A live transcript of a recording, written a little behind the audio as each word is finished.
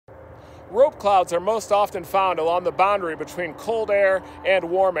Rope clouds are most often found along the boundary between cold air and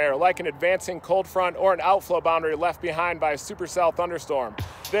warm air, like an advancing cold front or an outflow boundary left behind by a supercell thunderstorm.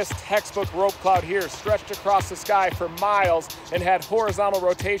 This textbook rope cloud here stretched across the sky for miles and had horizontal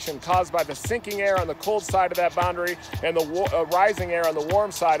rotation caused by the sinking air on the cold side of that boundary and the rising air on the warm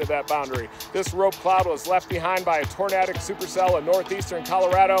side of that boundary. This rope cloud was left behind by a tornadic supercell in northeastern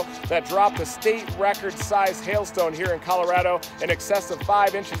Colorado that dropped a state record size hailstone here in Colorado in excess of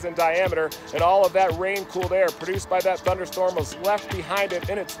 5 inches in diameter, and all of that rain-cooled air produced by that thunderstorm was left behind it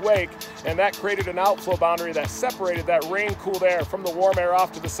in its wake, and that created an outflow boundary that separated that rain-cooled air from the warm air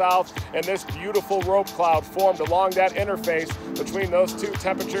off to the south, and this beautiful rope cloud formed along that interface between those two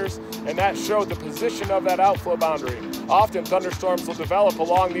temperatures, and that showed the position of that outflow boundary. Often thunderstorms will develop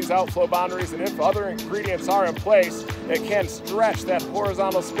along these outflow boundaries, and if other ingredients are in place, it can stretch that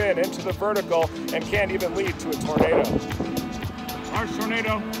horizontal spin into the vertical and can even lead to a tornado. Large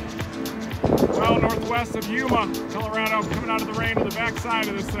tornado well northwest of Yuma, Colorado, coming out of the rain to the backside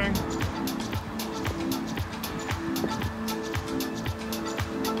of this thing.